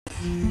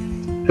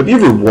Have you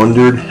ever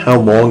wondered how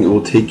long it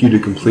will take you to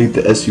complete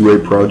the SUA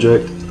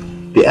project?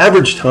 The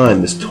average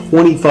time is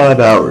 25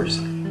 hours,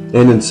 and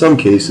in some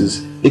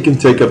cases, it can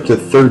take up to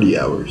 30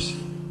 hours.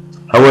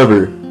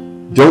 However,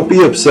 don't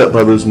be upset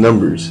by those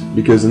numbers,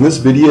 because in this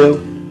video,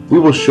 we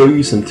will show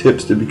you some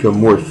tips to become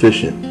more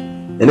efficient,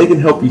 and it can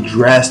help you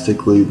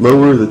drastically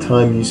lower the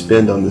time you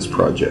spend on this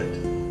project.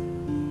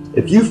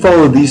 If you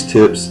follow these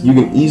tips, you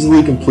can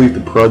easily complete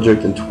the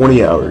project in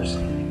 20 hours,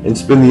 and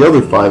spend the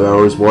other 5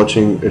 hours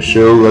watching a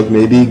show like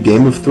maybe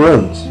Game of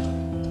Thrones.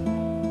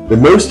 The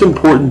most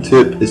important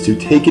tip is to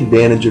take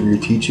advantage of your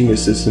teaching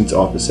assistant's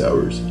office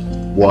hours.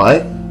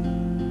 Why?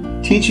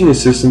 Teaching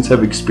assistants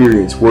have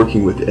experience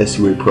working with the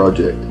SUA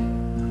project.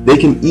 They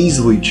can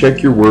easily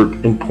check your work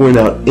and point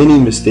out any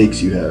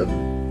mistakes you have,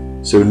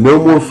 so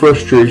no more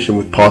frustration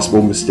with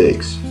possible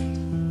mistakes.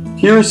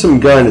 Here is some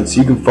guidance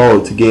you can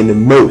follow to gain the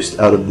most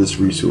out of this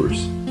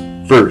resource.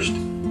 First,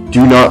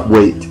 do not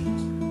wait.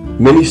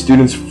 Many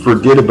students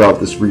forget about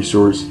this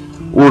resource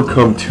or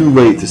come too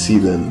late to see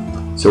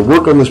them, so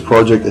work on this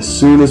project as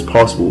soon as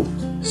possible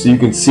so you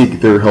can seek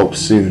their help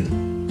soon.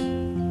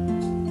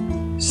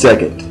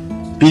 Second,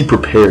 be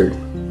prepared.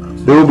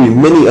 There will be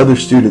many other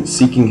students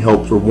seeking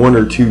help for one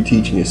or two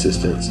teaching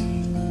assistants,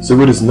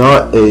 so it is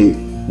not a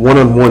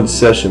one-on-one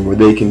session where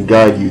they can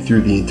guide you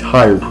through the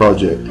entire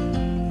project,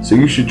 so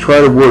you should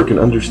try to work and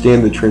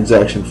understand the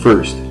transaction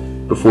first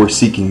before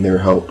seeking their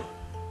help.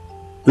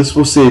 This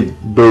will save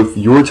both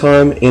your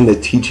time and the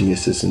teaching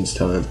assistant's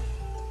time.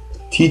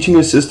 Teaching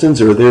assistants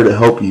are there to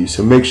help you,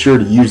 so make sure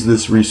to use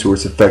this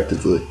resource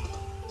effectively.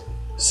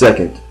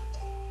 Second,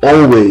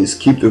 always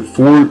keep the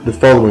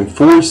following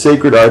 4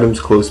 sacred items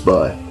close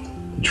by: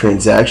 the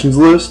transactions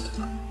list,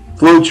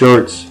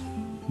 flowcharts,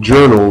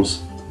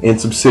 journals, and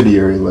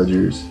subsidiary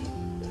ledgers.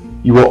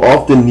 You will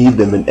often need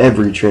them in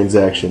every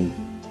transaction.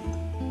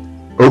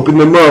 Open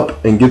them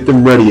up and get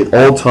them ready at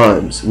all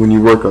times when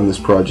you work on this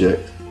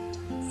project.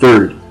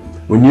 Third,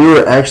 when you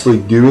are actually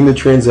doing the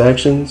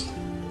transactions,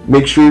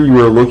 make sure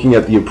you are looking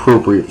at the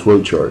appropriate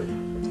flowchart.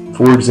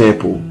 For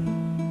example,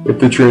 if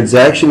the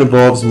transaction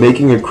involves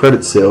making a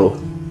credit sale,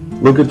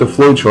 look at the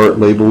flowchart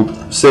labeled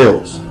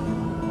Sales.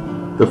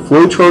 The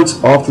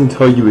flowcharts often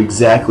tell you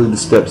exactly the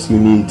steps you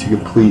need to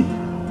complete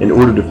in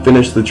order to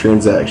finish the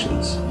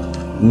transactions.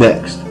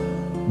 Next,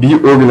 be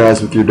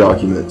organized with your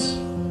documents.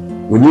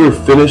 When you are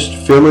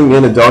finished filling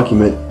in a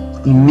document,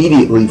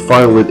 immediately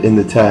file it in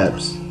the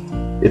tabs.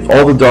 If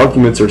all the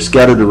documents are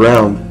scattered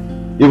around,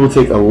 it will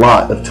take a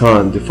lot of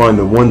time to find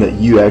the one that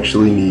you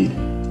actually need.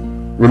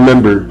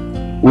 Remember,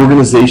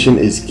 organization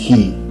is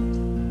key.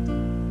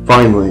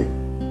 Finally,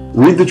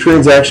 read the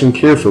transaction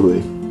carefully.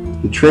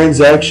 The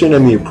transaction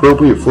and the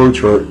appropriate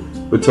flowchart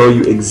will tell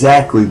you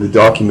exactly the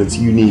documents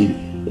you need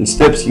and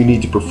steps you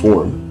need to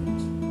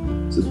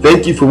perform. So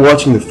thank you for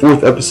watching the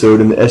 4th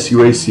episode in the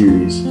SUA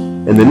series.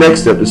 In the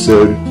next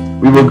episode,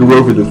 we will go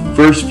over the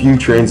first few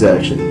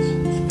transactions.